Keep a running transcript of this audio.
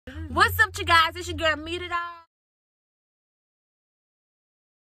What's up, you guys? It's your girl, Meet It All.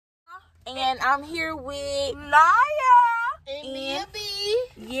 And I'm here with Laya and Milby.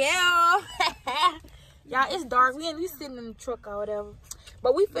 Yeah. Y'all, it's dark. We sitting in the truck or whatever.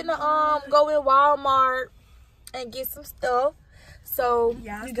 But we finna go in Walmart and get some stuff. So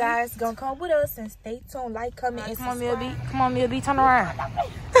you guys gonna come with us and stay tuned. Like, comment, and subscribe. Come on, Milby. Turn around.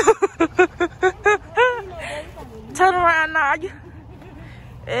 Turn around now.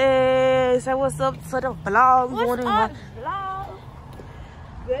 Hey, say what's up to the vlog. What's up, vlog?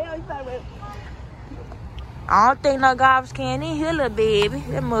 I don't think no garbage can in here, little baby.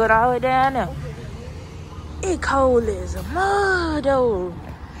 That mud all the way down there. It cold as a mud, though.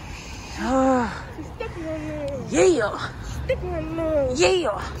 She's sticking right here. Yeah. Sticking right now.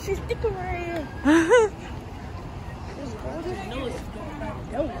 Yeah. She's sticking right here.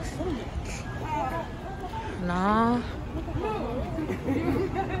 No.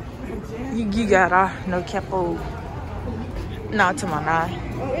 You got no capo. No, to my nine.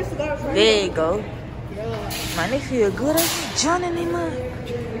 There you go. Man, they feel good. I see John in them.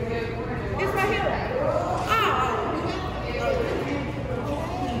 It's right here.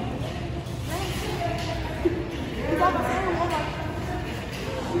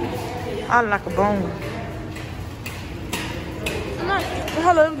 I like a bone.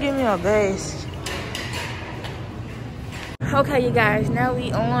 Hello, give me a base. Okay, you guys, now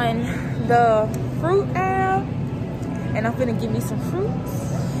we on the fruit aisle, and I'm finna give me some fruits,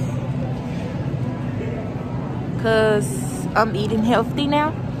 cause I'm eating healthy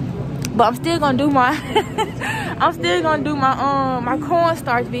now. But I'm still gonna do my my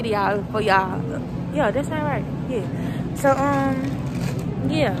cornstarch video for y'all. Yeah, that's not right. Yeah. So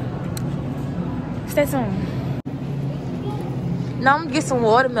yeah. Stay tuned. Now I'm gonna get some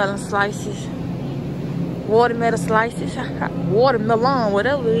watermelon slices. Watermelon slices. Watermelon,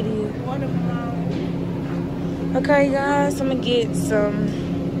 whatever it is. Watermelon. Okay, guys, I'm gonna get some.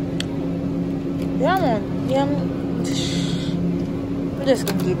 I'm just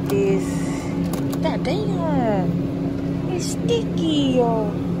gonna get this. God damn. It's sticky,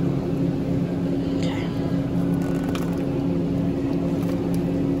 y'all.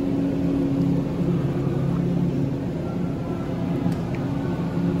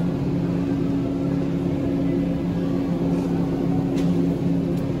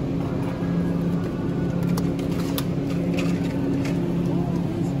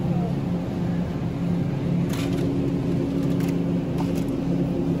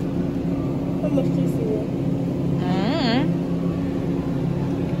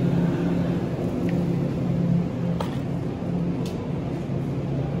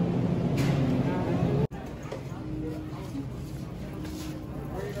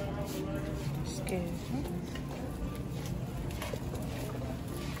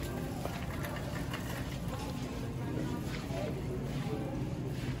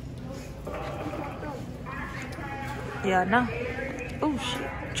 Yeah, no. Oh shit.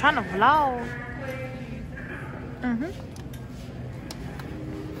 Trying to vlog.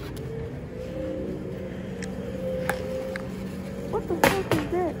 What the fuck is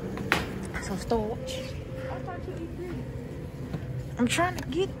that? Some storage. I thought you eat this. I'm trying to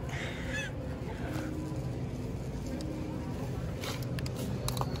get.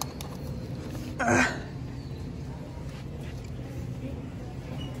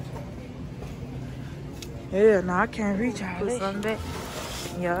 Yeah, no, I can't reach out. Put something back.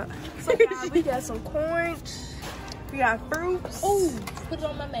 Yeah. So guys, we got some corn. We got fruits. Oh, put it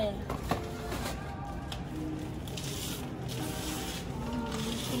on my man.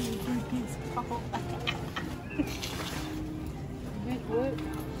 Big what?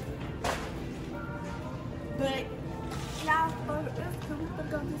 But y'all, for us, we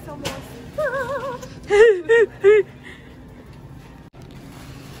gonna get some more.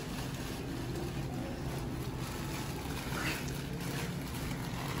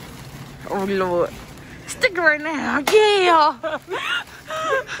 Oh Lord. Stick it right now. Yeah.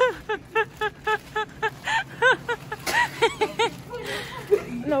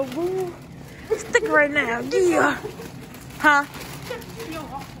 No boo. Stick it right now. Yeah. Huh?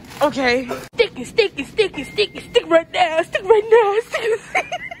 Okay. Stick it right now. Stick it right now.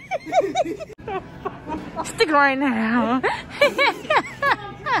 Stick it right now.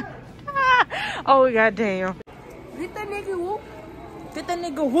 Oh goddamn. Get that nigga whoop. Get that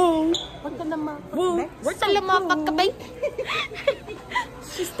nigga woo. What the motherfucker? Woo. What the motherfucker, babe?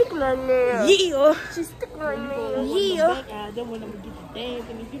 She's sticking right now. Yeah. She's sticking right now. Yeah. I don't want to get the dab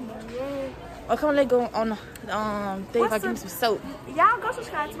and get my Or come on, let's go on the thing if I give me some soap. Y'all go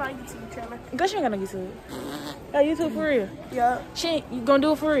subscribe to my YouTube channel. Girl, she ain't gonna get YouTube. Yeah, YouTube for real. Yeah. You gonna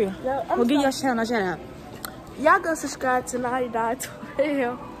do it for real? Yeah. Well, give your channel a shout out. Y'all go subscribe to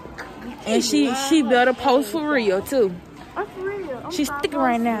 9912. And she better post for real too. I'm for real. She's sticking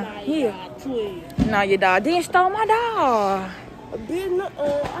right now. Here. No, your dog didn't stole my dog. I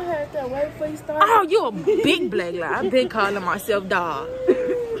heard that way before you started. Oh, you a big black lie. I've been calling myself dog.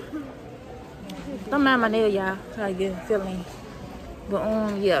 Don't mind my nail, y'all. Try to get a feeling.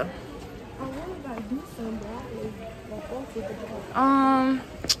 But yeah. I really gotta do something.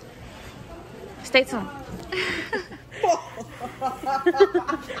 Stay tuned.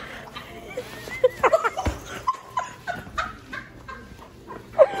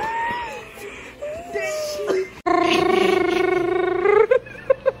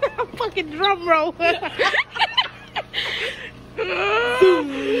 Fucking drum roll.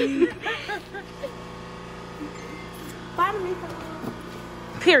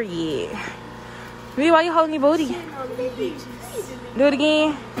 Period. Me, why you holding your booty? Do it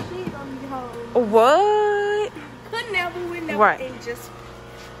again. What? Could never win that right. And just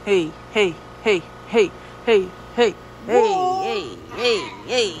hey. Hey.